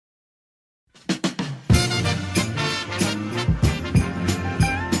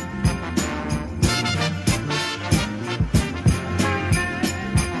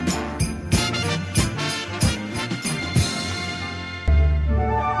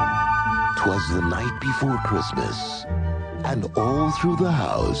'Twas the night before Christmas, and all through the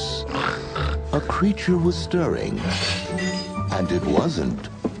house, a creature was stirring, and it wasn't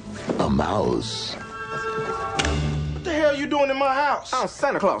a mouse. What the hell you doing in my house? I'm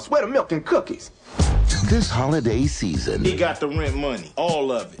Santa Claus. Where the milk and cookies? This holiday season, He got the rent money,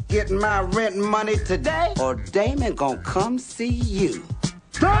 all of it. Getting my rent money today, or Damon gonna come see you.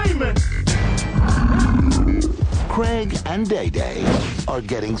 Damon! Craig and Day-Day are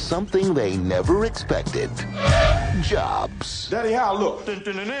getting something they never expected. Jobs. Daddy, how I look?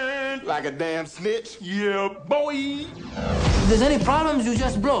 Like a damn snitch? Yeah, boy. If there's any problems, you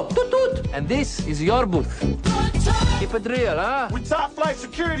just blow. Toot toot. And this is your booth. Keep it real, huh? We top flight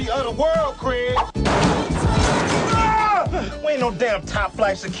security of the world, Craig. Ah! We ain't no damn top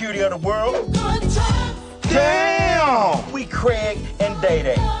flight security of the world. Damn! We Craig and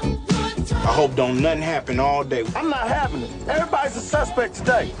Day-Day. I hope don't nothing happen all day. I'm not having it. Everybody's a suspect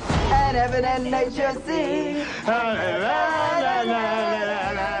today. And heaven and nature sing. All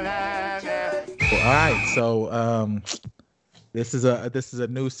right, so this is a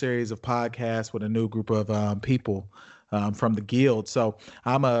new series of podcasts with a new group of people from the guild. So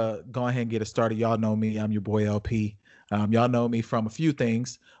I'm gonna go ahead and get it started. Y'all know me. I'm your boy LP. Y'all know me from a few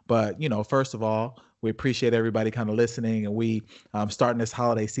things, but first of all, we appreciate everybody kind of listening, and we starting this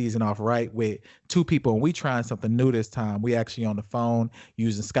holiday season off right with two people, and we trying something new this time. We actually on the phone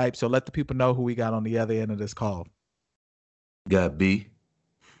using Skype. So let the people know who we got on the other end of this call. Got B.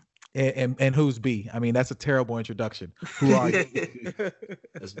 And who's B? I mean, that's a terrible introduction. Who are you?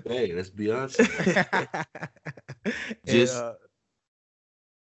 That's Bay. That's Beyonce.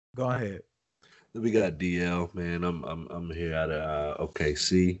 Go ahead. We got DL, man. I'm here out of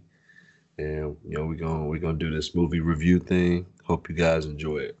OKC. And we're gonna do this movie review thing. Hope you guys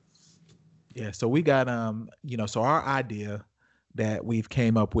enjoy it. Yeah, so we got so our idea that we've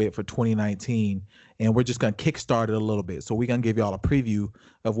came up with for 2019, and we're just gonna kickstart it a little bit. So we're gonna give y'all a preview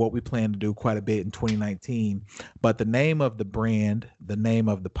of what we plan to do quite a bit in 2019. But the name of the brand, the name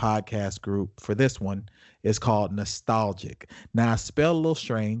of the podcast group for this one is called Nostlagik. Now I spell a little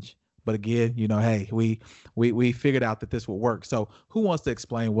strange, but again, hey, we figured out that this would work. So who wants to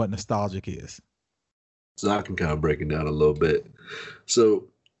explain what Nostlagik is? So I can kind of break it down a little bit. So,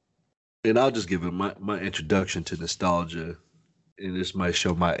 and I'll just give it my introduction to nostalgia, and this might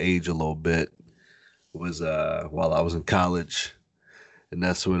show my age a little bit, was while I was in college. And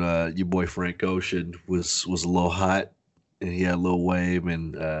that's when your boy Frank Ocean was a little hot, and he had a little wave,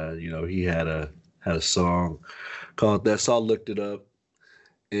 and he had a song called that. So I looked it up.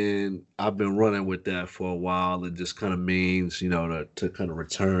 And I've been running with that for a while. It just kind of means, to kind of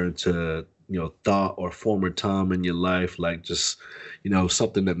return to, thought or former time in your life, like just,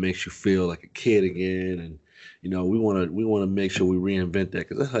 something that makes you feel like a kid again. And, we want to make sure we reinvent that,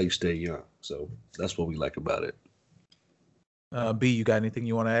 because that's how you stay young. So that's what we like about it. B, you got anything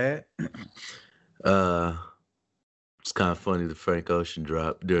you want to add? It's kind of funny the Frank Ocean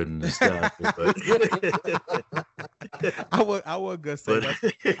drop during the nostalgia, but I was gonna say that.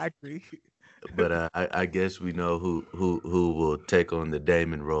 I agree. But I guess we know who will take on the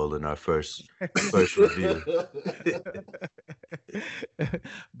Damon role in our first review.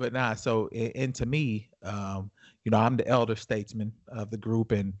 But so and to me, I'm the elder statesman of the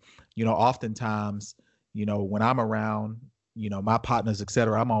group, and oftentimes, when I'm around, my partners,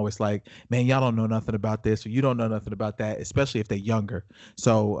 etc., I'm always like, man, y'all don't know nothing about this, or you don't know nothing about that, especially if they're younger.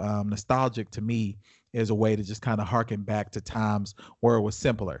 So Nostlagik to me is a way to just kind of harken back to times where it was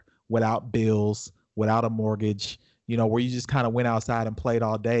simpler, without bills, without a mortgage, where you just kind of went outside and played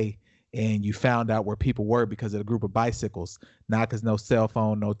all day, and you found out where people were because of a group of bicycles, not because no cell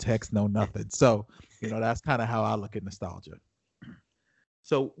phone, no text, no nothing. So, that's kind of how I look at nostalgia.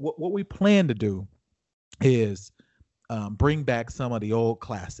 So what we plan to do is bring back some of the old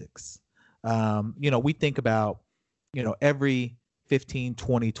classics. We think about, every 15,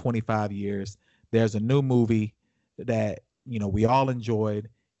 20, 25 years, there's a new movie that, we all enjoyed,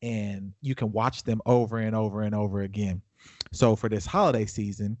 and you can watch them over and over and over again. So for this holiday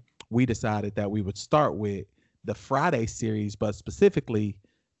season, we decided that we would start with the Friday series, but specifically,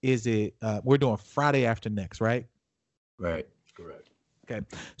 we're doing Friday After Next, right? Right. Correct. Okay.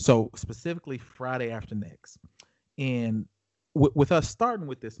 So specifically Friday After Next. And with us starting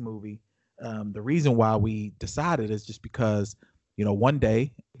with this movie, the reason why we decided is just because, one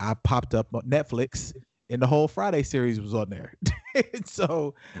day I popped up on Netflix and the whole Friday series was on there. And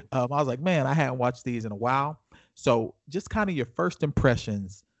so I was like, man, I hadn't watched these in a while. So just kind of your first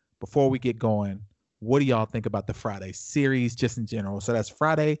impressions before we get going. What do y'all think about the Friday series just in general? So that's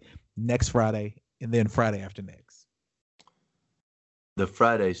Friday, next Friday, and then Friday After Next. The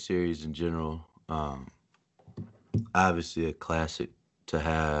Friday series in general, obviously a classic to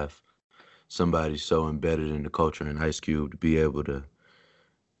have somebody so embedded in the culture and Ice Cube to be able to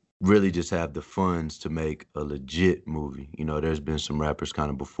really just have the funds to make a legit movie. You know, there's been some rappers kind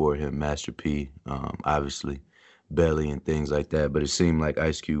of before him, Master P, obviously, Belly and things like that. But it seemed like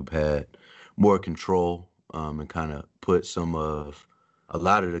Ice Cube had more control and kind of put some of a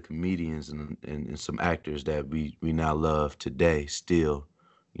lot of the comedians and some actors that we now love today still,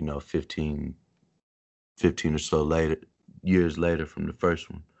 you know, 15 or so years later from the first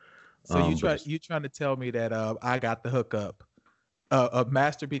one. So you trying to tell me that I got the hookup, a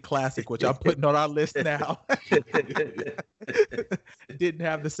Master B classic, which I'm putting on our list now, didn't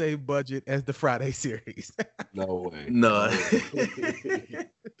have the same budget as the Friday series. No way. No.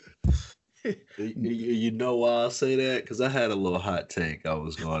 You know why I say that? Because I had a little hot take I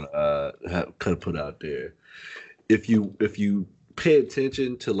was going to put out there. If you pay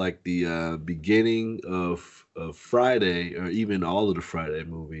attention to like the beginning of Friday, or even all of the Friday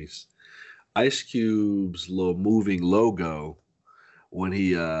movies, Ice Cube's little moving logo when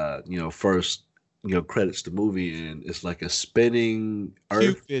he first credits the movie, and it's like a spinning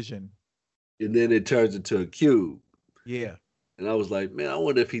Cube earth vision. and then it turns into a cube. Yeah. And I was like, man, I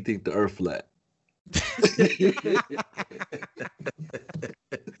wonder if he think the earth flat.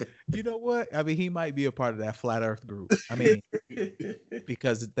 You know what? I mean, he might be a part of that flat earth group. I mean,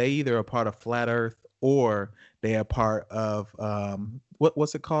 because they either are part of flat earth or they are part of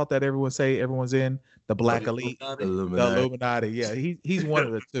what's it called that everyone's in? The black elite. The Illuminati. Yeah, he's one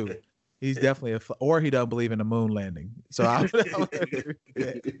of the two. He's definitely or he doesn't believe in the moon landing. So I would agree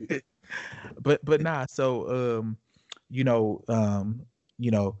with that. But nah, so DL,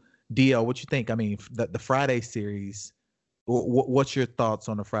 what you think? I mean, the Friday series, what's your thoughts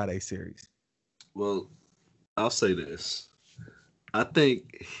on the Friday series? Well, I'll say this. I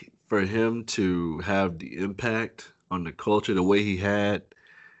think for him to have the impact on the culture the way he had,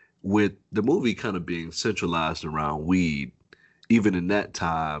 with the movie kind of being centralized around weed, even in that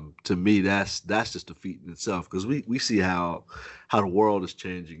time, to me, that's just a feat in itself, because we see how the world is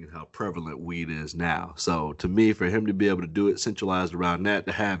changing and how prevalent weed is now. So to me, for him to be able to do it centralized around that,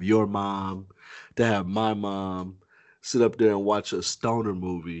 to have your mom, to have my mom sit up there and watch a stoner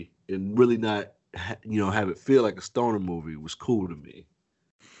movie and really not, have it feel like a stoner movie was cool to me.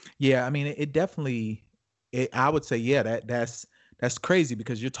 Yeah, I mean, it definitely, I would say, yeah, that's crazy,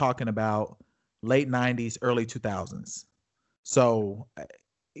 because you're talking about late 90s, early 2000s. So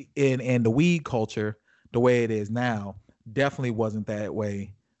in the weed culture, the way it is now, definitely wasn't that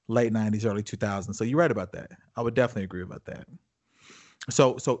way late 90s, early 2000s. So you're right about that. I would definitely agree about that.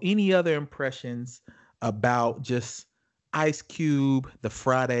 So any other impressions about just Ice Cube, the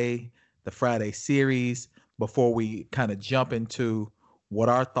Friday series, before we kind of jump into what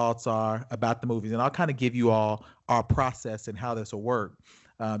our thoughts are about the movies? And I'll kind of give you all our process and how this will work,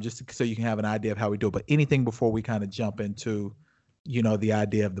 just so you can have an idea of how we do it. But anything before we kind of jump into, the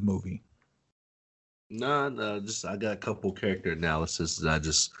idea of the movie? No, just I got a couple character analysis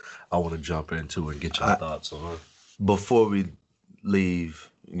that I want to jump into and get your thoughts on. Before we leave,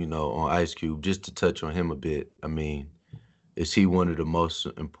 on Ice Cube, just to touch on him a bit. I mean, is he one of the most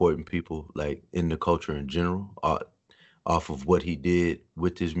important people, like, in the culture in general, off of what he did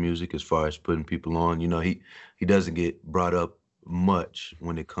with his music as far as putting people on? He doesn't get brought up much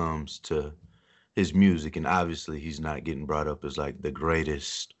when it comes to his music, and obviously he's not getting brought up as like the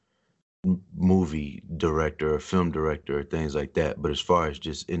greatest movie director or film director or things like that. But as far as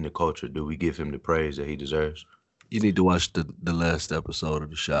just in the culture, do we give him the praise that he deserves? You need to watch the last episode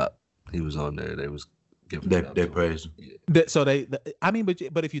of The Shop. He was on there. They was giving they praised him. Yeah. So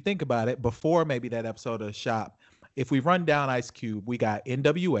but if you think about it, before maybe that episode of The Shop, if we run down Ice Cube, we got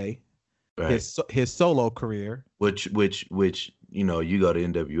NWA, right, his solo career, which you go to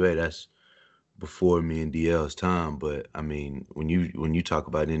NWA, that's before me and DL's time. But I mean, when you talk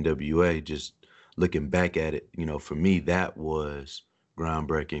about NWA, just looking back at it, for me, that was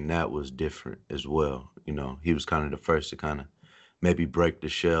groundbreaking. That was different as well. He was kind of the first to kind of maybe break the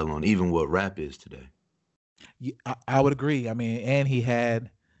shell on even what rap is today. Yeah, I would agree. I mean, and he had,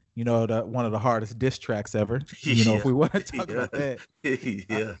 one of the hardest diss tracks ever. If we want to talk about that.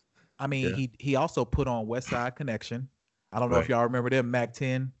 Yeah. I mean, he also put on West Side Connection. I don't know if y'all remember them, Mac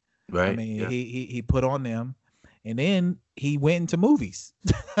 10. Right. I mean, he put on them, and then he went into movies.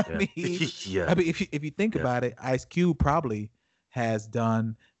 I mean, if you think about it, Ice Cube probably has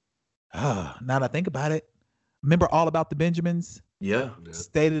done. Now that I think about it, remember All About the Benjamins? Yeah.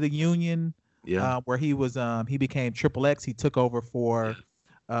 State of the Union. Yeah. Where he was, he became Triple X. He took over for,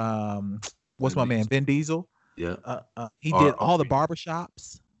 what's my man, Vin Diesel. Yeah. He Are, did are all the we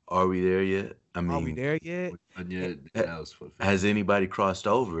barbershops. are we there yet? I Are we mean, there yet? And yeah, ha- that was for has anybody crossed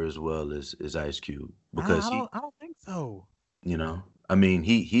over as well as Ice Cube? Because I don't think so. you know, I mean,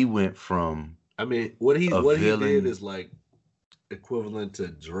 he went from I mean, what a he did villain, is like equivalent to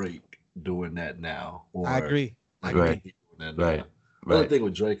Drake doing that now, I or agree. I like right, agree. Nicki doing that right, now. The only right, thing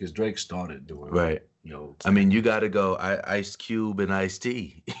with Drake is Drake started doing like, right. you know, I mean, you got to go Ice Cube and Ice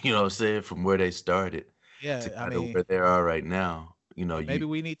T. You know what I'm saying? From where they started to Yeah, I kind of mean, where they are right now. You know, you maybe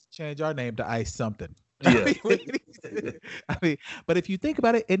we need to change our name to Ice something. I yeah, mean, I mean, but if you think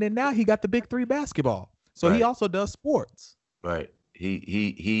about it, and then now he got the big three basketball, so he right, also does sports. right.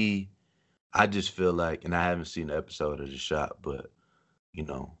 He. I just feel like, and I haven't seen the episode of the shot, but you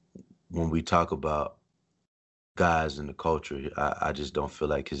know, when we talk about guys in the culture, I just don't feel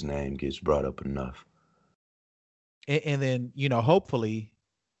like his name gets brought up enough. And then hopefully,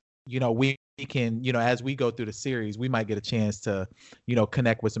 we can, as we go through the series, we might get a chance to,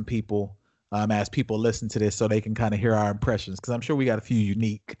 connect with some people as people listen to this so they can kind of hear our impressions, because I'm sure we got a few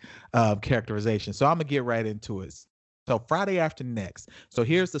unique characterizations. So I'm going to get right into it. So Friday After Next. So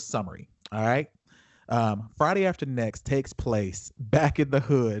here's the summary. All right. Friday After Next takes place back in the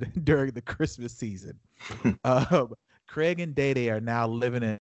hood during the Christmas season. Craig and Day Day are now living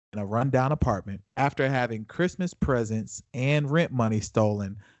in a rundown apartment after having Christmas presents and rent money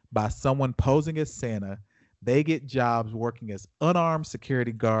stolen by someone posing as Santa. They get jobs working as unarmed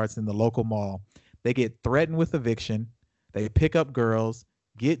security guards in the local mall. They get threatened with eviction. They pick up girls,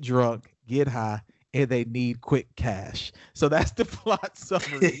 get drunk, get high, and they need quick cash. So that's the plot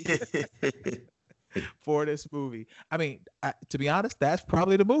summary for this movie. I mean, to be honest, that's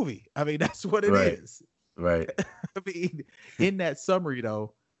probably the movie. I mean, that's what it Right. is. Right. I mean, in that summary,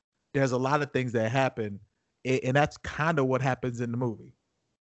 though, there's a lot of things that happen, and that's kind of what happens in the movie.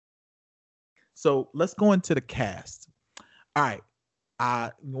 So let's go into the cast. All right.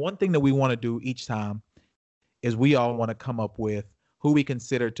 One thing that we want to do each time is we all want to come up with who we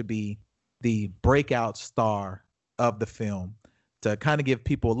consider to be the breakout star of the film. To kind of give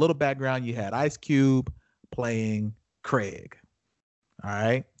people a little background, you had Ice Cube playing Craig. All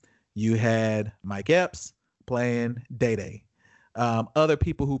right. You had Mike Epps playing Day Day. Other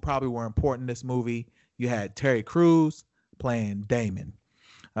people who probably were important in this movie, you had Terry Crews playing Damon.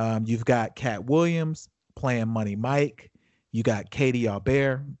 You've got Cat Williams playing Money Mike. You got Katie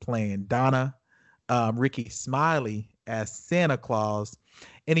Albert playing Donna. Ricky Smiley as Santa Claus.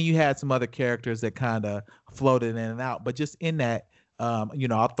 And then you had some other characters that kind of floated in and out. But just in that,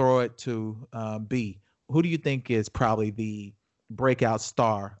 I'll throw it to B. Who do you think is probably the breakout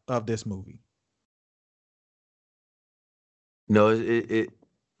star of this movie? No, it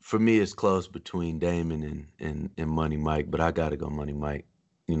for me it's close between Damon and Money Mike, but I gotta go Money Mike.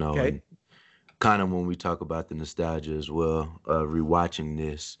 Okay. And kind of when we talk about the nostalgia as well, rewatching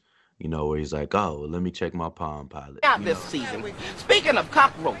this, where he's like, oh, well, let me check my Palm Pilot. Out this season. Speaking of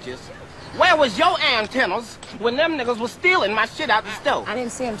cockroaches, where was your antennas when them niggas was stealing my shit out the stove? I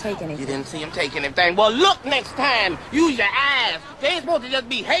didn't see him take anything. You didn't see him take anything? Well, look next time. Use your eyes. They ain't supposed to just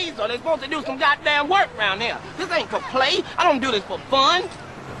be hazel. They supposed to do some goddamn work around here. This ain't for play. I don't do this for fun.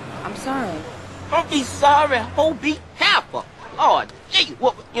 I'm sorry. Don't be sorry. Oh, be careful. Lord, gee.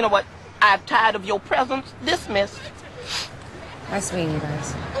 Well, you know what? I'm tired of your presence. Dismissed. Nice meeting you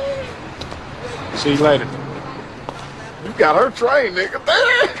guys. See you later. You got her trained, nigga.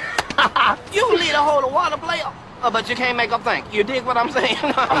 You can lead a whole water player, but you can't make her think. You dig what I'm saying?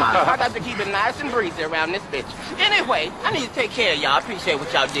 I got to keep it nice and breezy around this bitch. Anyway, I need to take care of y'all. I appreciate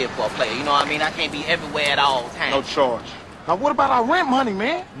what y'all did for a player. You know what I mean? I can't be everywhere at all times. No charge. Now, what about our rent money,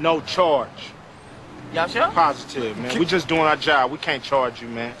 man? No charge. Y'all sure? Positive, man. We just doing our job. We can't charge you,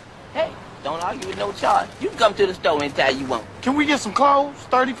 man. Hey, don't argue with no charge. You can come to the store anytime you want. Can we get some clothes?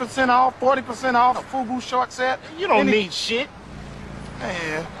 30% off, 40% off, a FUBU short set? You don't need shit.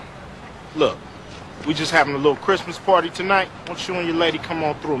 Man. Look, we just having a little Christmas party tonight. Why don't you and your lady come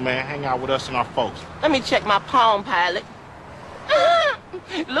on through, man? Hang out with us and our folks. Let me check my Palm Pilot.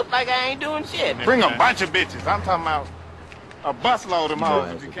 Look like I ain't doing shit. Man, bring a bunch of bitches. I'm talking about a busload of them hoes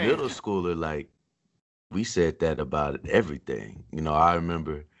As if you a can. middle schooler, like, we said that about everything. I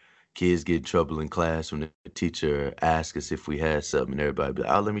remember kids get in trouble in class when the teacher asked us if we had something, and everybody be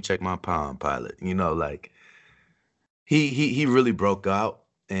like, oh, let me check my Palm Pilot. Like, he really broke out,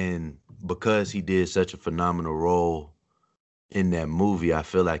 and because he did such a phenomenal role in that movie, I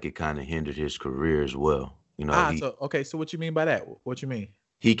feel like it kind of hindered his career as well. So what you mean by that? What you mean?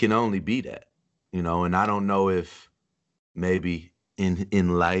 He can only be that, and I don't know if maybe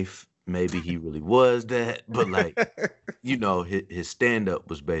in life, maybe he really was that, but like, his stand-up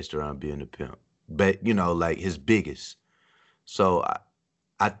was based around being a pimp. but like his biggest. So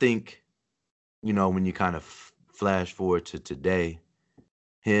I think, when you kind of flash forward to today,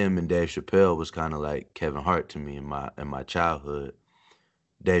 him and Dave Chappelle was kind of like Kevin Hart to me in my childhood.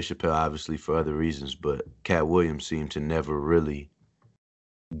 Dave Chappelle obviously for other reasons, but Cat Williams seemed to never really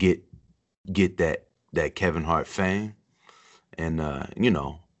get that Kevin Hart fame. And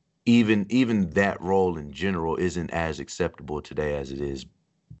even that role in general isn't as acceptable today as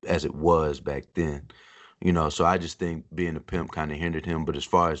it was back then. So I just think being a pimp kind of hindered him. But as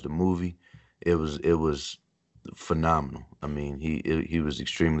far as the movie, it was phenomenal. I mean, he was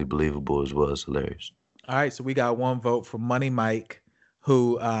extremely believable as well as hilarious. All right, so we got one vote for Money Mike,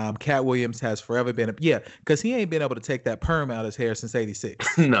 who Cat Williams has forever been because he ain't been able to take that perm out of his hair since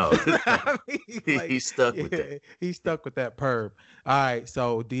 '86. No, I mean, he's stuck with that. He's stuck with that perm. All right,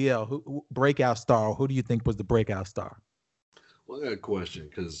 so DL, who breakout star? Who do you think was the breakout star? Well, I got a question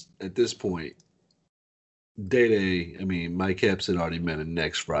because at this point, Day, I mean, Mike Epps had already met him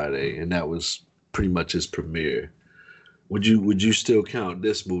next Friday, and that was pretty much his premiere. Would you still count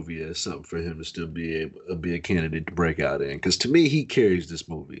this movie as something for him to still be a candidate to break out in? Because to me, he carries this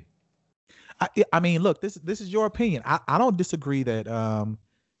movie. I mean, look, this is your opinion. I don't disagree that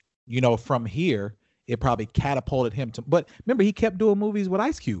from here it probably catapulted him to. But remember, he kept doing movies with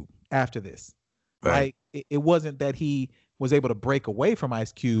Ice Cube after this. Right. It wasn't that he was able to break away from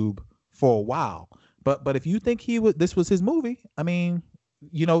Ice Cube for a while. But if you think this was his movie, I mean,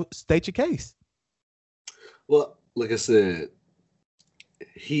 state your case. Well, like I said,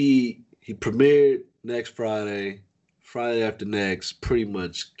 he premiered next Friday. Friday after next pretty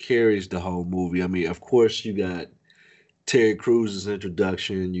much carries the whole movie. I mean, of course, you got Terry Crews's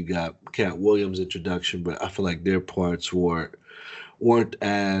introduction, you got Cat Williams' introduction, but I feel like their parts weren't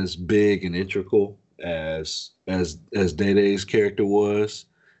as big and integral as Day-Day's character was.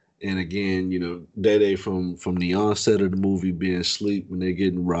 And again, Day-Day from the onset of the movie being asleep when they're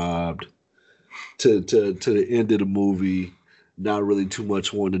getting robbed to the end of the movie, not really too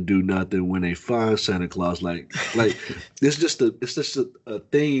much wanting to do nothing when they find Santa Claus. Like it's just a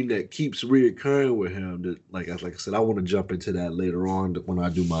theme that keeps reoccurring with him. That like I said, I want to jump into that later on when I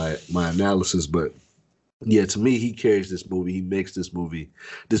do my analysis. But yeah, to me, he carries this movie. He makes this movie.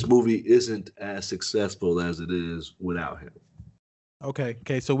 This movie isn't as successful as it is without him.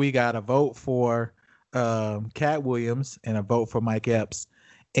 Okay. So we got a vote for Cat Williams and a vote for Mike Epps.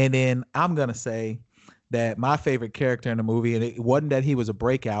 And then I'm going to say that my favorite character in the movie, and it wasn't that he was a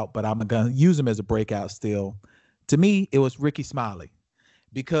breakout, but I'm going to use him as a breakout still. To me, it was Ricky Smiley,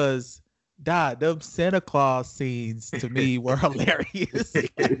 because them Santa Claus scenes to me were hilarious.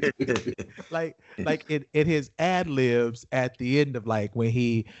 like in his ad libs at the end of like when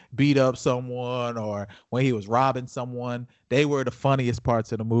he beat up someone or when he was robbing someone, they were the funniest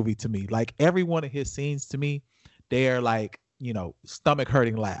parts of the movie to me. Like every one of his scenes to me, they're like, stomach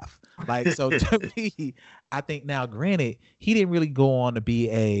hurting laugh. Like, so to me, I think now, granted, he didn't really go on to be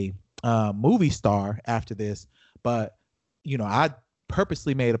a movie star after this, but, I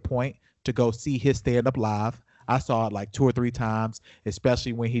purposely made a point to go see his stand-up live. I saw it like 2 or 3 times,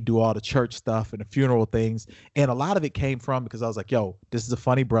 especially when he do all the church stuff and the funeral things. And a lot of it came from because I was like, yo, this is a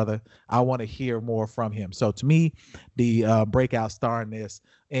funny brother. I want to hear more from him. So to me, the breakout star in this,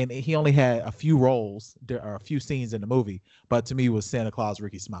 and he only had a few roles, there are a few scenes in the movie, but to me was Santa Claus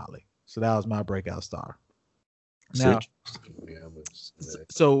Ricky Smiley. So that was my breakout star. Now,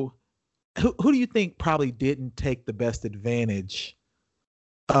 so who do you think probably didn't take the best advantage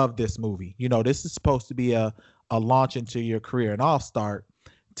of this movie? This is supposed to be a launch into your career, and I'll start.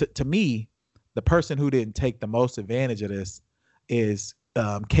 To me, the person who didn't take the most advantage of this is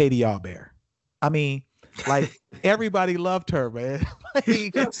Katie Albert. I mean, like everybody loved her, man. She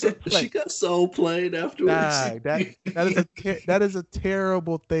got soul played afterwards. That is a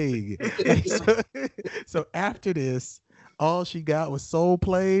terrible thing. So after this, all she got was soul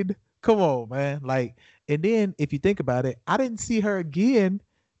played. Come on, man. Like, and then if you think about it, I didn't see her again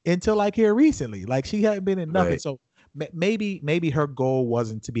until like here recently. Like she hadn't been in nothing. Right. So maybe her goal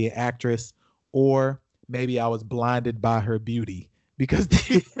wasn't to be an actress, or maybe I was blinded by her beauty, because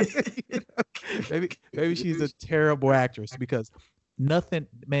maybe she's a terrible actress, because nothing,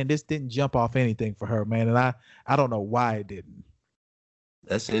 man, this didn't jump off anything for her, man. And I don't know why it didn't.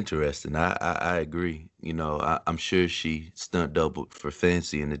 That's interesting. I agree. I'm sure she stunt doubled for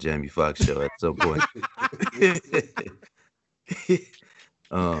Fancy in the Jamie Foxx show at some point.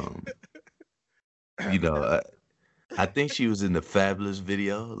 I think she was in the Fabulous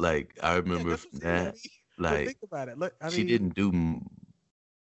video. Like I remember that. Like think about it. Look, she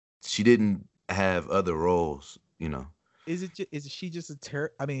didn't have other roles. is she just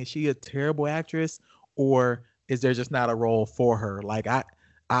I mean, is she a terrible actress, or is there just not a role for her? Like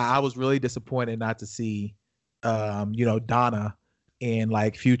I was really disappointed not to see, Donna in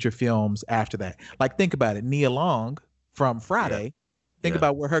like future films after that. Like think about it, Nia Long from Friday. Think Yeah.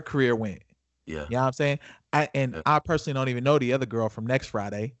 about where her career went. Yeah. You know what I'm saying? I personally don't even know the other girl from Next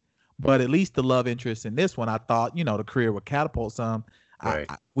Friday, but at least the love interest in this one, I thought, the career would catapult some. Right.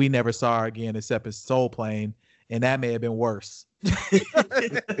 We never saw her again except in Soul Plane, and that may have been worse.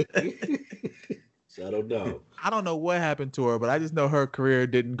 So I don't know. I don't know what happened to her, but I just know her career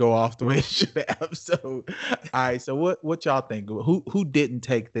didn't go off the way it should have. So, all right. So what y'all think? Who didn't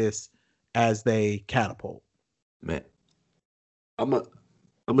take this as they catapult? Man, I'm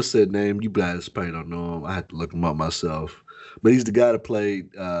gonna say a name. You guys probably don't know him. I had to look him up myself. But he's the guy that played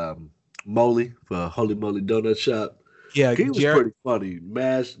Moley for Holy Moly Donut Shop. Yeah, He was pretty funny.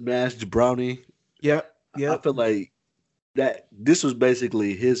 Mash Brownie. Yep. I feel like that this was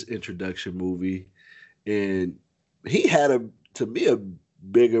basically his introduction movie, and he had to me a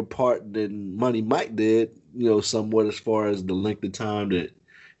bigger part than Money Mike did. Somewhat as far as the length of time that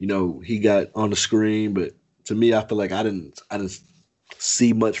he got on the screen. But to me, I feel like I didn't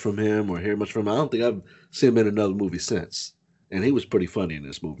see much from him or hear much from him. I don't think I've seen him in another movie since, and he was pretty funny in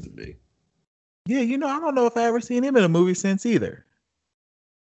this movie to me. Yeah, I don't know if I ever seen him in a movie since either.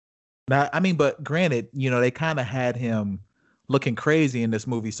 Now, I mean, but granted, they kind of had him looking crazy in this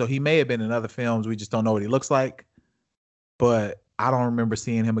movie, so he may have been in other films. We just don't know what he looks like. But I don't remember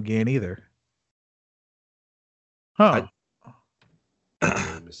seeing him again either. Huh.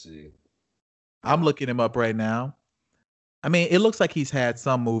 Let me see. I'm looking him up right now. I mean, it looks like he's had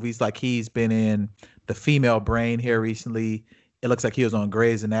some movies, like he's been in The Female Brain here recently. It looks like he was on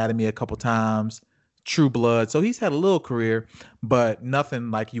Grey's Anatomy a couple times, True Blood. So he's had a little career, but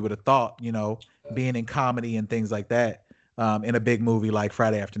nothing like you would have thought, being in comedy and things like that, in a big movie like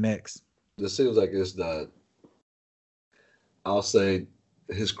Friday After Next. It seems like it's I'll say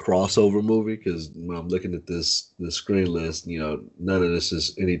his crossover movie, because when I'm looking at the screen list, none of this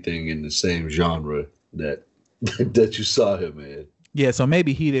is anything in the same genre that you saw him in. Yeah, so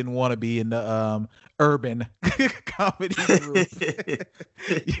maybe he didn't want to be in the urban comedy group.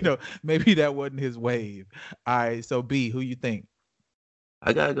 Maybe that wasn't his wave. All right, so B, who you think?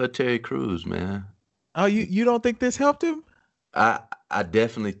 I gotta go Terry Crews, man. Oh, you don't think this helped him? I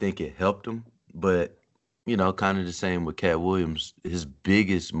definitely think it helped him, but kind of the same with Cat Williams. His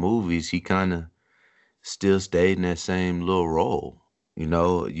biggest movies, he kind of still stayed in that same little role. You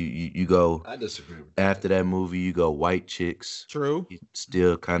go. I disagree. After that movie, you go White Chicks. True.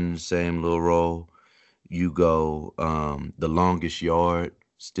 Still kind of the same little role. You go The Longest Yard.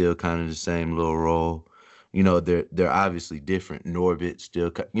 Still kind of the same little role. They're obviously different. Norbit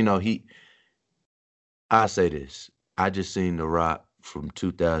still. I say this. I just seen The Rock from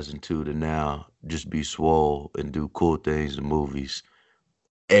 2002 to now just be swole and do cool things in movies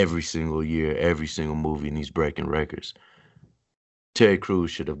every single year, every single movie, and he's breaking records. Terry Crews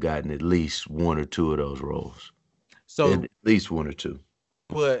should have gotten at least one or two of those roles. So at least one or two.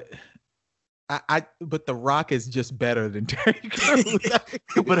 But but The Rock is just better than Terry Crews.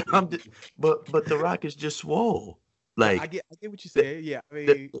 but The Rock is just swole. Like I get what you said. Yeah, I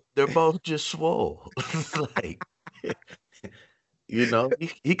mean they're both just swole. Like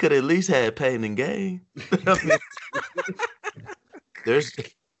he could at least have Pain and Gain. I mean, there's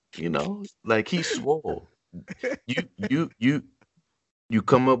like he's swole. You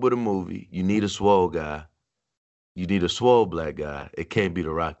come up with a movie, you need a swole guy. You need a swole black guy. It can't be The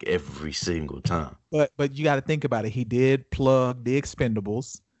Rock every single time. But you got to think about it. He did plug The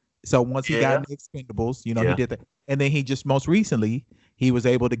Expendables. So once he got in The Expendables, he did that. And then he just most recently, he was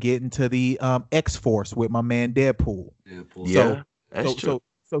able to get into the X-Force with my man Deadpool. Yeah, that's true.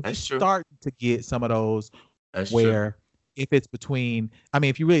 So he's starting to get some of those that's where if it's between, I mean,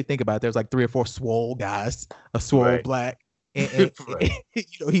 if you really think about it, there's like 3 or 4 swole guys, a swole black. And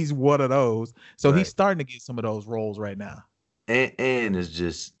he's one of those. So he's starting to get some of those roles right now. And it's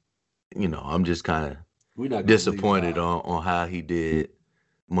just, I'm just kind of disappointed on how he did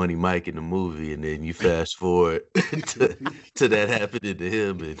Money Mike in the movie, and then you fast forward to that happening to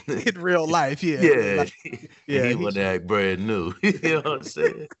him in real life. Yeah. Yeah. He want to act brand new. You know what I'm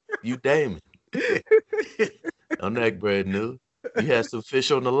saying? You Damon. Don't act brand new. You had some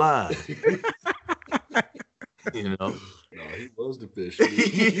fish on the line. No, he was the fish.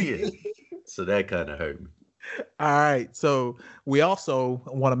 Yeah. So that kind of hurt me. All right. So we also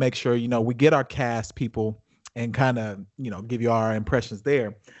want to make sure, we get our cast people and kind of, give you our impressions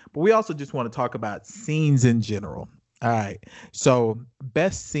there. But we also just want to talk about scenes in general. All right. So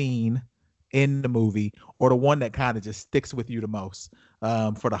best scene in the movie, or the one that kind of just sticks with you the most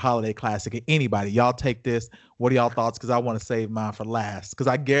for the holiday classic? Anybody, y'all take this. What are y'all thoughts? Because I want to save mine for last, because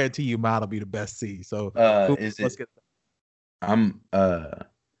I guarantee you mine will be the best scene. So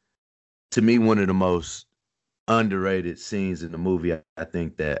to me, one of the most underrated scenes in the movie, I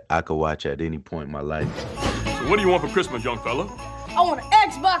think that I could watch at any point in my life. So what do you want for Christmas, young fella? I want an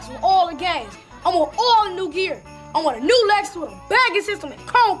Xbox with all the games. I want all the new gear. I want a new Lex with a bagging system and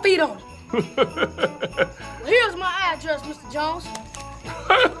chrome feet on it. Well, here's my address, Mr. Jones.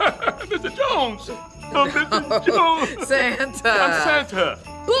 Mr. Jones! Mr. Jones! Santa! I'm Santa!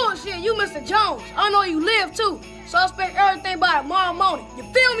 Bullshit, you Mr. Jones. I know you live too, so I expect everything by tomorrow morning. You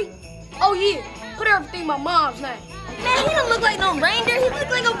feel me? Oh yeah, put everything in my mom's name. Man, he don't look like no reindeer. He look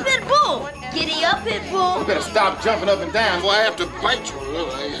like a pit bull. Giddy up, pit bull. You better stop jumping up and down, boy. I have to bite you.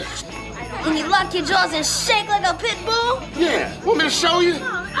 Can you lock your jaws and shake like a pit bull? Yeah. Want me to show you?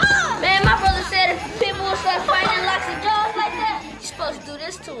 Man, my brother said if pit bulls start fighting and locks their jaws like that, you're supposed to do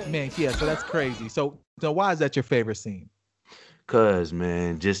this to him. Man, yeah, so that's crazy. So why is that your favorite scene? Cause,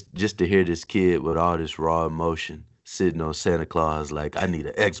 man, just to hear this kid with all this raw emotion sitting on Santa Claus like, I need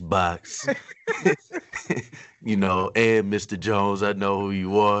an Xbox. You know, and Mr. Jones, I know who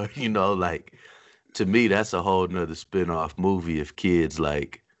you are. You know, like, to me, that's a whole nother spin-off movie if kids,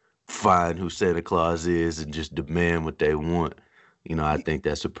 like, find who Santa Claus is and just demand what they want. You know, I think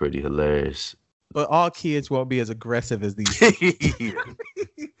that's a pretty hilarious. But all kids won't be as aggressive as these.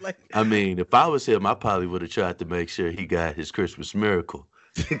 I mean, if I was him, I probably would have tried to make sure he got his Christmas miracle.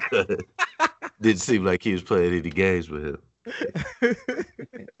 Didn't seem like he was playing any games with him.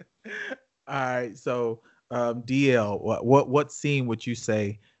 All right, so DL, what scene would you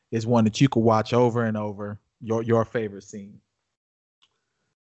say is one that you could watch over and over? Your favorite scene?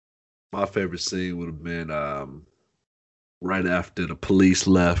 My favorite scene would have been right after the police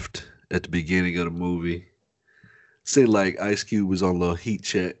left at the beginning of the movie. Seemed like Ice Cube was on a little heat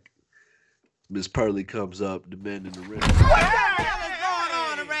check. Miss Pearly comes up demanding the rent.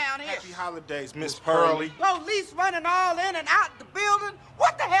 Happy holidays, Miss Pearly. Police running all in and out the building.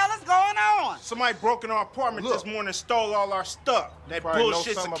 What the hell is going on? Somebody broke in our apartment this morning and stole all our stuff. That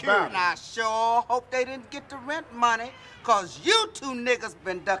bullshit security. I sure hope they didn't get the rent money, cause you two niggas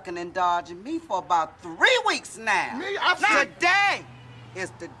been ducking and dodging me for about 3 weeks now. Me? Today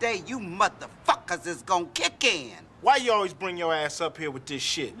is the day you motherfuckers is gonna kick in. Why you always bring your ass up here with this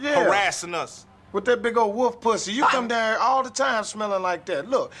shit? Yeah. Harassing us. With that big old wolf pussy. You come down here all the time smelling like that.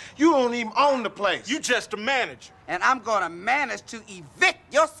 Look, you don't even own the place. You just a manager. And I'm gonna manage to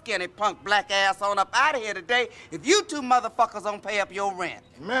evict your skinny punk black ass on up out of here today if you two motherfuckers don't pay up your rent.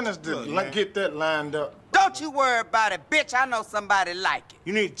 Manage to get that lined up. Don't you worry about it, bitch. I know somebody like it.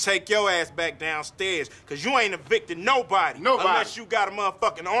 You need to take your ass back downstairs, because you ain't evicted nobody. Unless you got a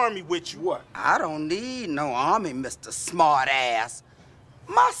motherfucking army with you. What? I don't need no army, Mr. Smart Ass.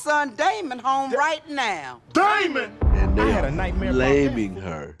 My son Damon home right now. Damon! And they had a nightmare blaming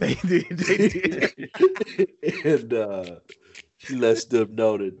her. They did. And she lets them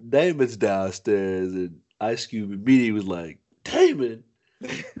know that Damon's downstairs, and Ice Cube immediately was like, Damon?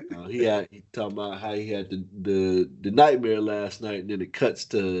 He talking about how he had the nightmare last night, and then it cuts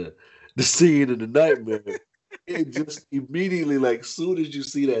to the scene of the nightmare. It just immediately, like, soon as you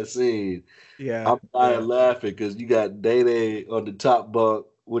see that scene, I'm dying laughing, because you got Day on the top bunk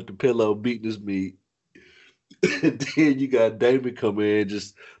with the pillow beating his meat. And then you got Damon come in,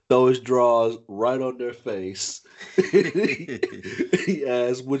 just throw his drawers right on their face. He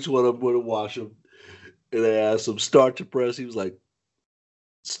asked which one I'm going to wash them. And they asked him, starch or press? He was like,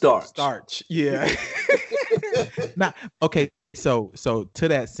 starch. Yeah. Now, okay, so to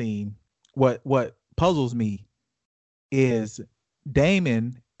that scene, what puzzles me is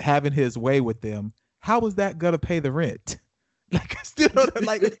Damon having his way with them. How is that gonna pay the rent? Like, still,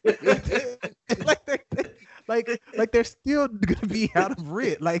 like they're still gonna be out of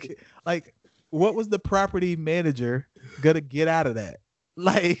rent. Like, what was the property manager gonna get out of that?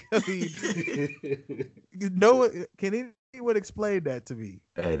 Like, I mean, can anyone explain that to me?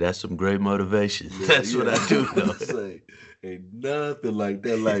 Hey, that's some great motivation. That's what I do know. Like, ain't nothing like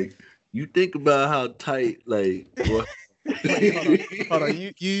that. Like, you think about how tight, like. Hold on.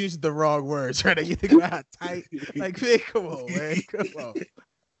 You used the wrong words, right? You think about how tight. Like, man, come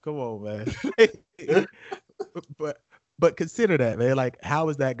on, man. But consider that, man. Like, how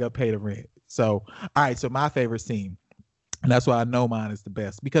is that gonna pay the rent? So, all right. So my favorite scene, and that's why I know mine is the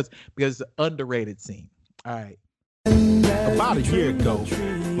best, because it's an underrated scene. All right. About a year ago,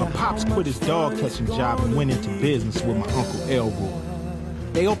 my pops quit his dog catching job and went into business with my Uncle Elroy.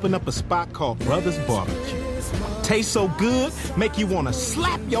 They opened up a spot called Brothers Barbecue. Tastes so good, make you want to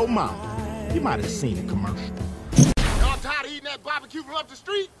slap your mouth. You might have seen the commercial. Y'all tired of eating that barbecue from up the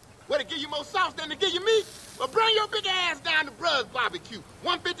street? Where to give you more sauce than to give you meat? Well, bring your big ass down to Bruh's Barbecue,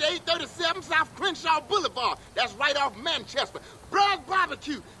 15837 South Crenshaw Boulevard. That's right off Manchester. Bruh's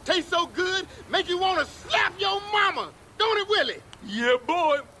Barbecue tastes so good, make you want to slap your mama. Don't it, Willie? Yeah,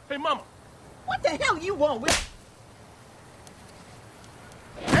 boy. Hey, mama. What the hell you want with?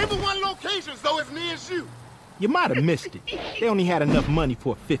 Ain't but one location, so it's me and you. You might have missed it. They only had enough money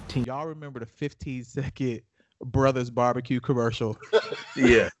for a 15. Y'all remember the 15-second Brothers Barbecue commercial?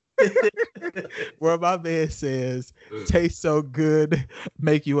 Yeah. Where my man says, tastes so good,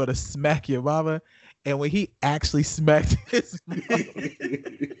 make you want to smack your mama. And when he actually smacked his mama,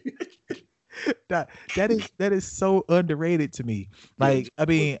 that is so underrated to me. Like, I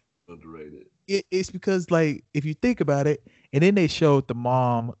mean, underrated. It's because, like, if you think about it, and then they showed the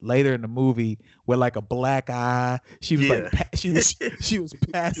mom later in the movie with like a black eye. She was she was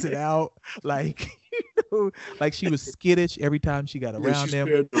passing out, like, you know, like she was skittish every time she got around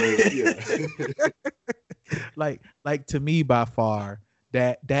them. like to me, by far,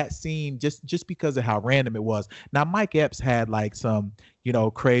 that scene, just because of how random it was. Now Mike Epps had like some, you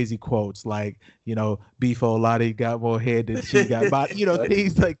know, crazy quotes like, you know, Beef Olati got more head than she got body, you know,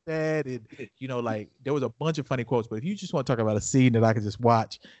 things like that. And, you know, like there was a bunch of funny quotes, but if you just want to talk about a scene that I could just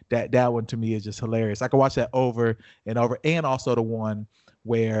watch, that one to me is just hilarious. I could watch that over and over. And also the one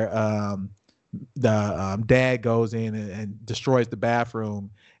where the dad goes in and destroys the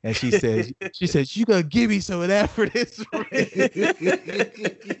bathroom, and she says, you gonna give me some of that for this?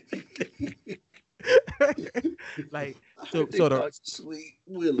 Like, so the sweet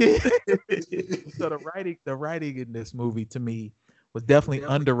Willie. So the writing in this movie to me was definitely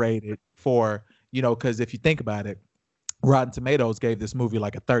underrated for, you know, because if you think about it, Rotten Tomatoes gave this movie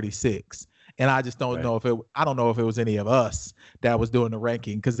like a 36. And I just don't know if it was any of us that was doing the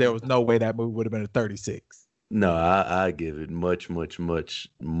ranking, because there was no way that movie would have been a 36. No, I give it much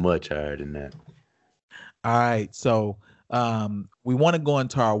higher than that. All right. So we want to go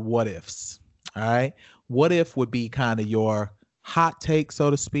into our what ifs. All right. What if would be kind of your hot take, so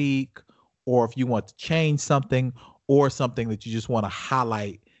to speak, or if you want to change something or something that you just want to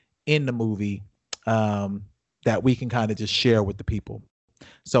highlight in the movie that we can kind of just share with the people.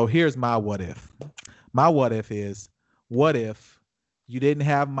 So here's my what if. My what if is, what if you didn't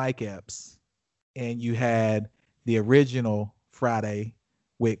have Mike Epps and you had the original Friday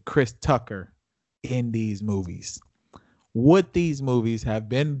with Chris Tucker in these movies? Would these movies have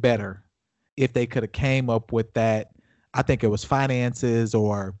been better if they could have came up with that? I think it was finances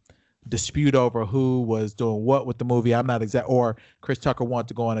or dispute over who was doing what with the movie. I'm not exact, or Chris Tucker wanted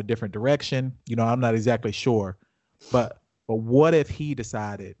to go in a different direction. You know, I'm not exactly sure. But what if he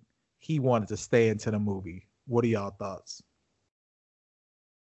decided he wanted to stay into the movie? What are y'all thoughts?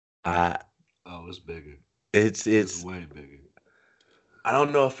 It's bigger. It's way bigger. I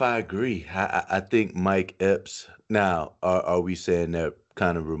don't know if I agree. I think Mike Epps. Now, are we saying that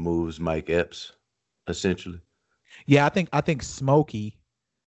kind of removes Mike Epps, essentially? Yeah, I think Smokey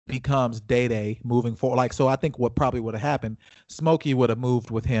becomes Day-Day moving forward. Like, so I think what probably would have happened, Smokey would have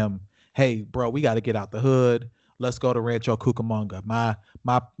moved with him. Hey, bro, we got to get out the hood. Let's go to Rancho Cucamonga. My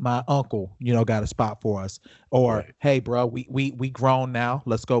uncle, you know, got a spot for us. Or, right. Hey, bro, we grown now.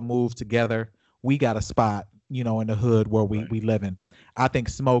 Let's go move together. We got a spot, you know, in the hood where we live in. I think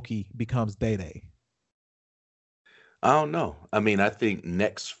Smokey becomes Day-Day. I don't know. I mean, I think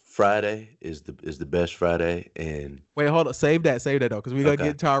next Friday is the best Friday. And wait, hold on. Save that though, because we're gonna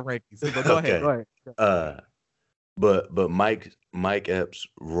get to our rankings. But go ahead. But Mike Epps'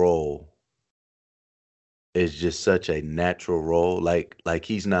 role is just such a natural role. Like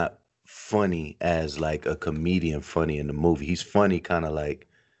he's not funny as like a comedian funny in the movie. He's funny kind of like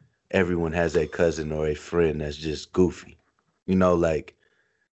everyone has a cousin or a friend that's just goofy. You know, like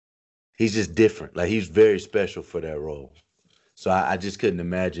he's just different. Like he's very special for that role. So I just couldn't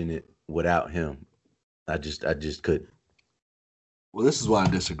imagine it without him. I just couldn't. Well, this is why I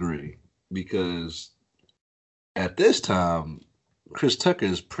disagree, because at this time, Chris Tucker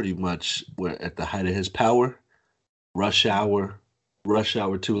is pretty much at the height of his power. Rush Hour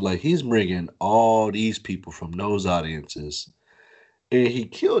 2. Like, he's bringing all these people from those audiences, and he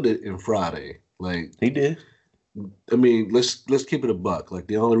killed it in Friday. Like, he did. I mean, let's keep it a buck. Like,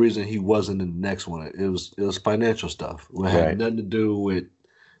 the only reason he wasn't in the next one, it was financial stuff. It had nothing to do with,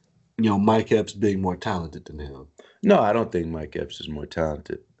 you know, Mike Epps being more talented than him. No, I don't think Mike Epps is more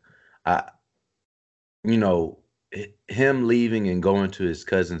talented. You know, him leaving and going to his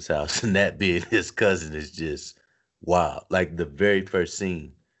cousin's house and that being his cousin is just wild. Like the very first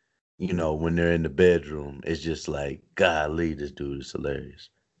scene, you know, when they're in the bedroom, it's just like, golly, this dude is hilarious.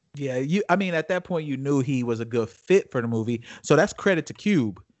 Yeah, I mean, at that point, you knew he was a good fit for the movie. So that's credit to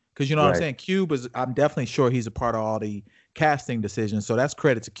Cube, because you know what I'm Right. saying. Cube is. I'm definitely sure he's a part of all the casting decisions. So that's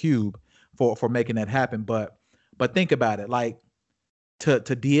credit to Cube for making that happen. But think about it. Like to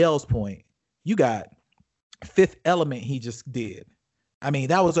DL's point, you got Fifth Element. He just did. I mean,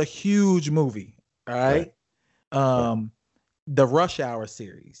 that was a huge movie. All right. The Rush Hour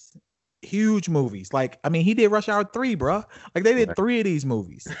series, huge movies. Like, I mean, he did Rush Hour 3, bro. Like, they did 3 of these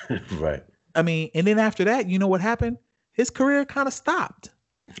movies. Right. I mean, and then after that, you know what happened? His career kind of stopped.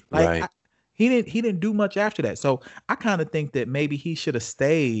 Like, Right. he didn't do much after that. So I kind of think that maybe he should have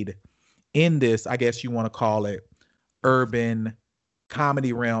stayed in this, I guess you want to call it, urban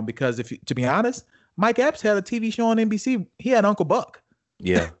comedy realm. Because to be honest, Mike Epps had a TV show on NBC. He had Uncle Buck.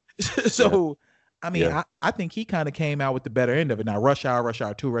 Yeah. So, I mean, Yeah. I think he kind of came out with the better end of it. Now, Rush Hour, Rush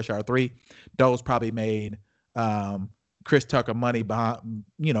Hour 2, Rush Hour 3, those probably made Chris Tucker money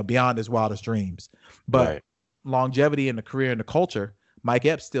beyond his wildest dreams. But Right. longevity in the career and the culture, Mike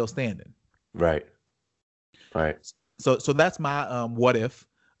Epps still standing. Right. Right. So that's my what if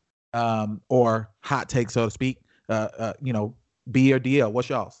or hot take, so to speak. B or DL. What's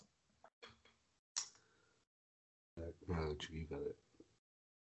y'all's? You got it.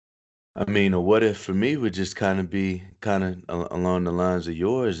 I mean, a what if for me would just kind of be along the lines of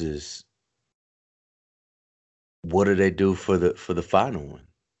yours is what do they do for the final one?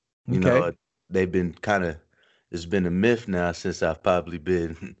 You know, they've been it's been a myth now since I've probably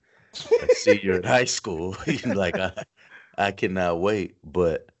been a senior in high school. Like I cannot wait.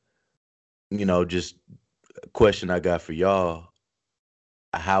 But just a question I got for y'all,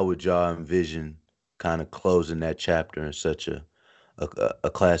 how would y'all envision kind of closing that chapter in such a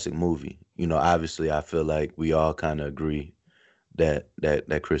classic movie? Obviously I feel like we all kind of agree that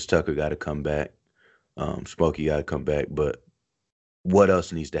Chris Tucker got to come back, Smokey got to come back, but what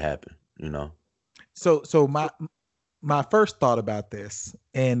else needs to happen? So my first thought about this,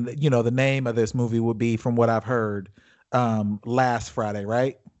 and the name of this movie would be, from what I've heard, Last Friday,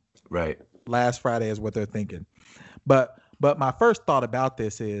 right? Right. Last Friday is what they're thinking. But my first thought about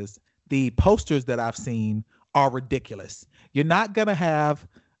this is the posters that I've seen are ridiculous. You're not gonna have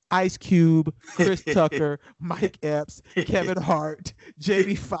Ice Cube, Chris Tucker, Mike Epps, Kevin Hart,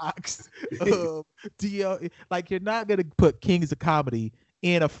 Jamie Foxx, DL. Like, you're not gonna put Kings of Comedy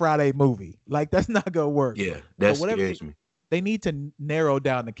in a Friday movie. Like, that's not gonna work. Yeah, that scares me. They need to narrow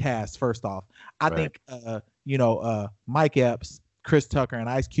down the cast first off. I think Mike Epps, Chris Tucker, and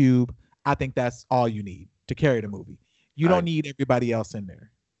Ice Cube, I think that's all you need to carry the movie. You don't need everybody else in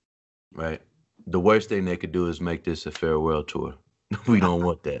there. Right. The worst thing they could do is make this a farewell tour. We don't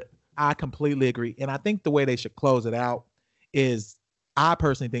want that. I completely agree. And I think the way they should close it out is, I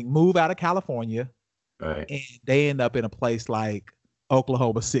personally think, move out of California. Right. And they end up in a place like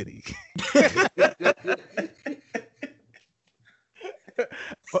Oklahoma City.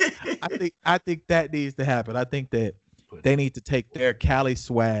 I think that needs to happen. I think that they need to take their Cali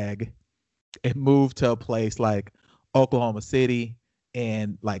swag and move to a place like Oklahoma City,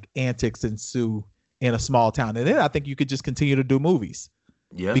 and like antics ensue in a small town. And then I think you could just continue to do movies.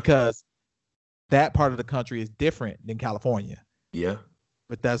 Yeah. Because that part of the country is different than California. Yeah.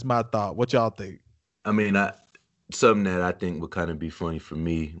 But that's my thought. What y'all think? I mean, something that I think would kind of be funny for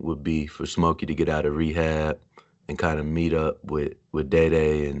me would be for Smokey to get out of rehab and kind of meet up with Day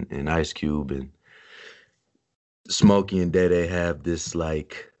Day and Ice Cube, and Smokey and Day Day have this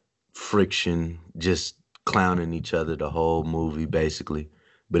like friction, just clowning each other the whole movie basically.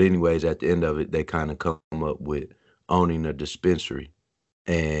 But anyways, at the end of it, they kind of come up with owning a dispensary,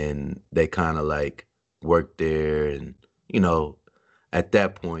 and they kind of like work there, and at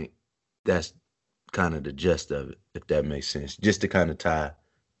that point, that's kind of the gist of it, if that makes sense, just to kind of tie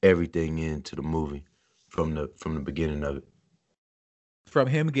everything into the movie from the beginning of it. From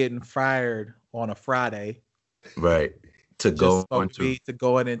him getting fired on a Friday, right, to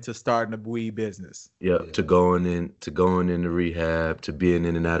going into starting a weed business. Yeah, to going into rehab, to being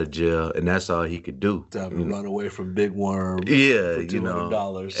in and out of jail, and that's all he could do. To have to run away from Big Worm. Yeah, for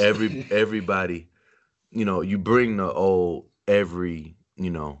 $200. Everybody, you bring the old every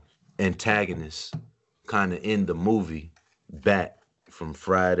antagonist kind of in the movie back, from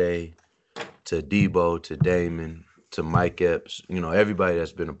Friday to Debo to Damon to Mike Epps. Everybody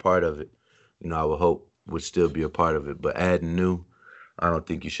that's been a part of it, I would hope would still be a part of it. But adding new, I don't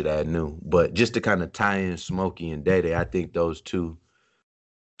think you should add new. But just to kind of tie in Smokey and Day Day, I think those two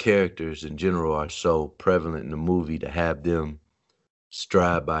characters in general are so prevalent in the movie, to have them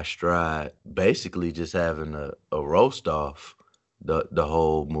stride by stride, basically just having a roast off the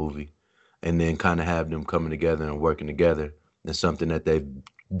whole movie, and then kind of have them coming together and working together, and something that they've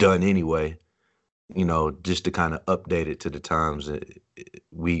done anyway. You know, just to kind of update it to the times that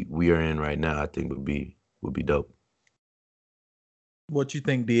we are in right now, I think would be dope. What you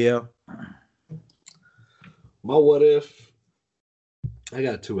think, DL? My what if? I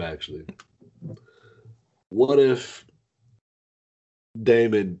got two actually. What if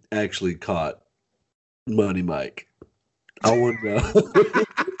Damon actually caught Money Mike? I want to know.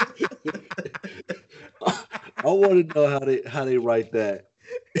 I want to know how they write that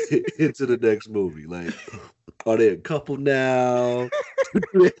into the next movie. Like, are they a couple now? Do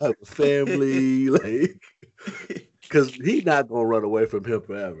they have a family? Like, because he's not gonna run away from him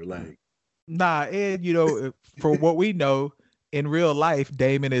forever. Like, Nah, and you know, for what we know, in real life,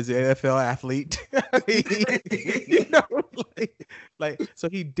 Damon is an NFL athlete. You know, so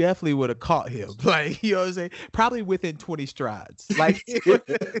he definitely would have caught him. Like, you know what I'm saying? Probably within 20 strides. Like, it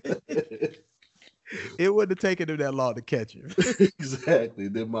wouldn't have taken him that long to catch him. Exactly.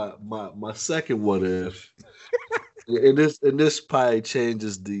 Then my second what if, and this probably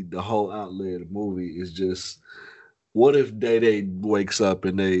changes the whole outlay of the movie, is just what if Day wakes up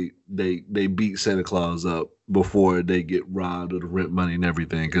and they beat Santa Claus up before they get robbed of the rent money and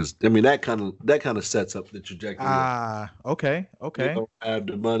everything? Because I mean that kind of sets up the trajectory. Okay. They don't have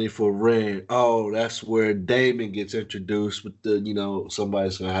the money for rent. Oh, that's where Damon gets introduced with the,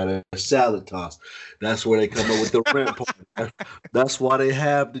 somebody's gonna have a salad toss. That's where they come up with the rent part. That's why they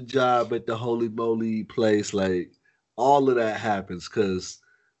have the job at the Holy Moly place. Like, all of that happens because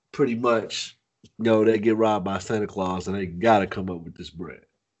pretty much, they get robbed by Santa Claus and they gotta come up with this bread.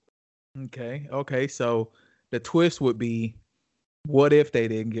 Okay. So the twist would be, what if they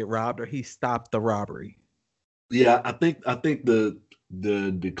didn't get robbed or he stopped the robbery? Yeah, I think the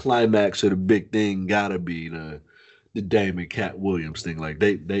climax of the big thing gotta be the Damon Cat Williams thing. Like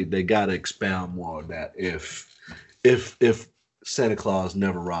they gotta expound more on that if Santa Claus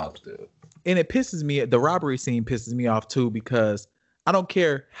never robs them. And it pisses me. The robbery scene pisses me off too, because I don't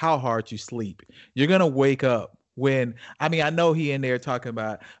care how hard you sleep, you're gonna wake up when. I mean, I know he in there talking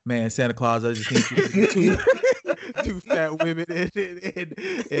about, man, Santa Claus, I just need two fat women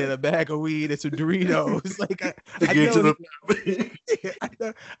and a bag of weed and some Doritos. Like,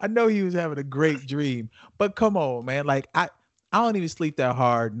 I know he was having a great dream, but come on, man. Like, I don't even sleep that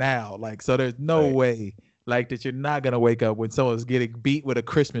hard now. Like, so there's no way like that you're not gonna wake up when someone's getting beat with a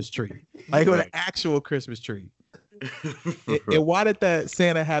Christmas tree, like with an actual Christmas tree. And why did that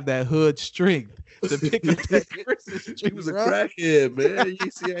Santa have that hood strength to pick up that Christmas tree? He was a crackhead, man. You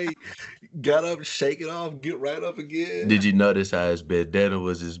see how he got up, shake it off, get right up again. Did you notice how his bandana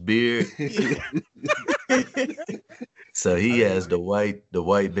was his beard? So he has the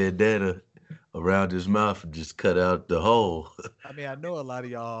white bandana around his mouth and just cut out the hole. I mean, I know a lot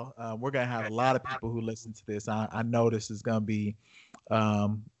of y'all. We're gonna have a lot of people who listen to this. I know this is gonna be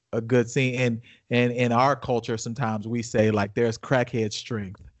a good scene. And in our culture, sometimes we say like there's crackhead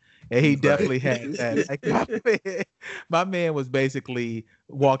strength. And he definitely had that. Like, my man was basically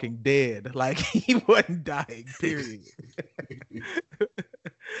walking dead. Like, he wasn't dying, period.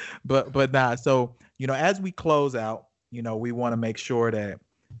 but nah. So, as we close out, we want to make sure that,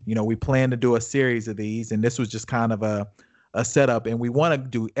 we plan to do a series of these. And this was just kind of a setup. And we want to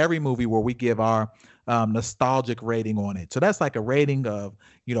do every movie where we give our nostalgic rating on it. So that's like a rating of,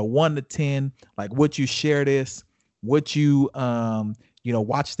 1 to 10. Like, would you share this? Would you,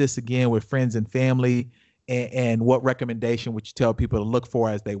 watch this again with friends and family? And what recommendation would you tell people to look for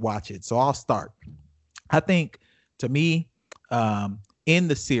as they watch it? So I'll start. I think, to me, in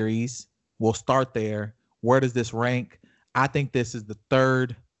the series, we'll start there. Where does this rank? I think this is the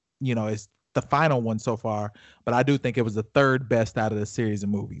third, it's the final one so far, but I do think it was the third best out of the series of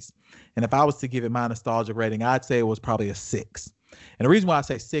movies. And if I was to give it my nostalgic rating, I'd say it was probably a 6. And the reason why I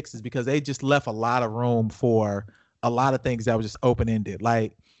say 6 is because they just left a lot of room for a lot of things that was just open-ended.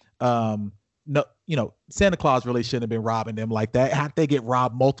 Like, Santa Claus really shouldn't have been robbing them like that. How'd they get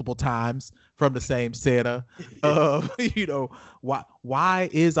robbed multiple times from the same Santa? Why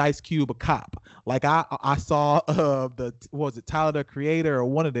is Ice Cube a cop? Like, I saw Tyler, the Creator, or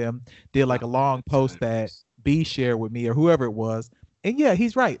one of them did like a long post that B shared with me, or whoever it was. And yeah,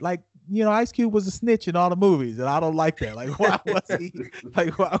 he's right. Like, Ice Cube was a snitch in all the movies, and I don't like that. Like, why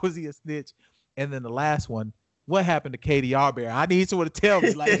was he a snitch? And then the last one, what happened to Katie Arbery? I need someone to tell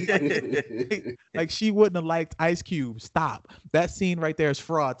me. Like she wouldn't have liked Ice Cube. Stop. That scene right there is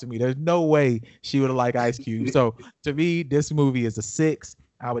fraud to me. There's no way she would have liked Ice Cube. So to me, this movie is a 6.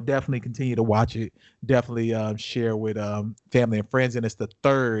 I would definitely continue to watch it. Definitely share with family and friends. And it's the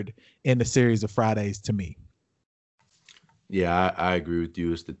third in the series of Fridays to me. Yeah, I agree with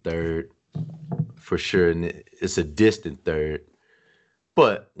you. It's the third for sure. And it's a distant third.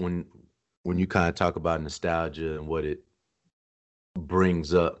 But when you kind of talk about nostalgia and what it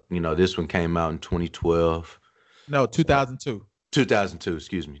brings up, this one came out in 2012. No, 2002. 2002,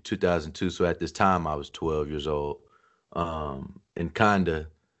 excuse me, 2002. So at this time, I was 12 years old, and kind of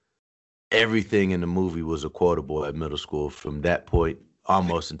everything in the movie was a quotable at middle school from that point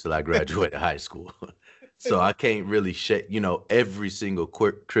almost until I graduated high school. So I can't really shake, every single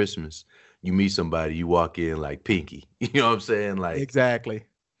Christmas you meet somebody, you walk in like Pinky. You know what I'm saying? Like exactly.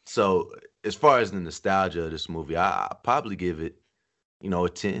 So as far as the nostalgia of this movie, I probably give it, a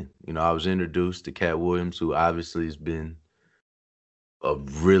 10. I was introduced to Cat Williams, who obviously has been a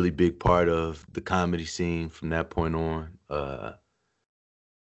really big part of the comedy scene from that point on.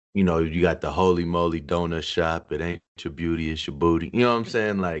 You got the Holy Moly Donut Shop. It ain't your beauty, it's your booty. You know what I'm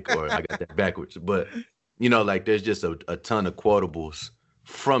saying? Like, or I got that backwards. But, like there's just a ton of quotables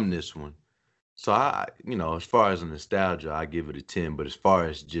from this one. So as far as the nostalgia, I give it a 10. But as far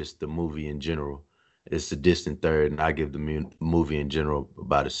as just the movie in general, it's a distant third. And I give the movie in general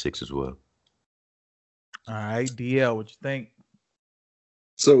about a 6 as well. All right, DL, what you think?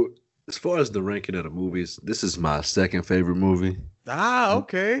 So as far as the ranking of the movies, this is my second favorite movie. Ah,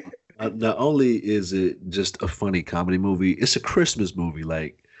 okay. Not only is it just a funny comedy movie, it's a Christmas movie.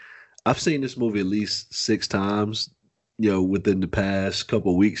 Like, I've seen this movie at least 6 times, within the past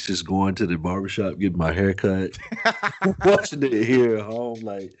couple of weeks, just going to the barbershop, getting my hair cut, watching it here at home.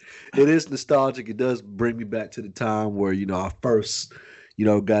 Like, it is nostalgic. It does bring me back to the time where, I first,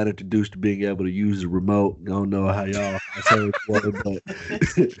 got introduced to being able to use the remote. I don't know how y'all but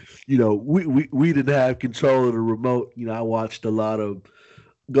we didn't have control of the remote. I watched a lot of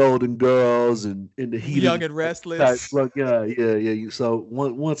Golden Girls and In the Heat Young and Restless. Yeah. So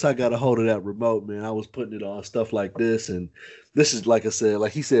once I got a hold of that remote, man, I was putting it on stuff like this, and this is, like I said,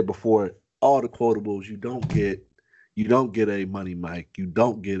 like he said before, all the quotables. You don't get a Money Mike, you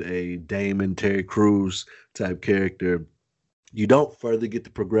don't get a Damon, Terry Crews type character. You don't further get the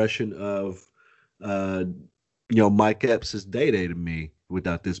progression of, Mike Epps' Day-Day to me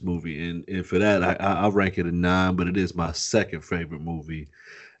without this movie. And for that, I rank it a 9, but it is my second favorite movie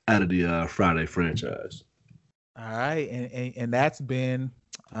out of the Friday franchise. All right. And that's been,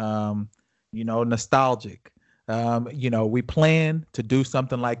 nostalgic. We plan to do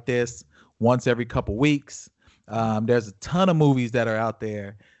something like this once every couple weeks. There's a ton of movies that are out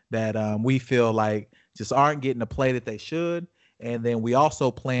there that we feel like just aren't getting the play that they should. And then we also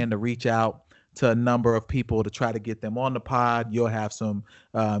plan to reach out to a number of people to try to get them on the pod. You'll have some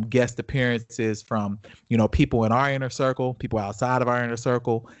guest appearances from, people in our inner circle, people outside of our inner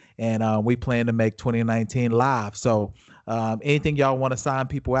circle. And we plan to make 2019 live. So anything y'all want to sign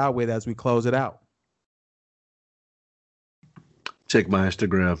people out with as we close it out? Check my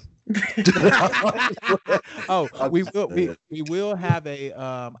Instagram. We will have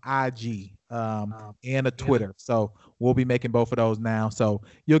a IG and a Twitter. So we'll be making both of those now. So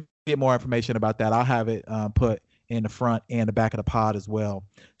you'll get more information about that. I'll have it put in the front and the back of the pod as well.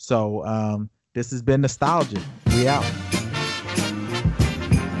 So this has been Nostalgic. We out.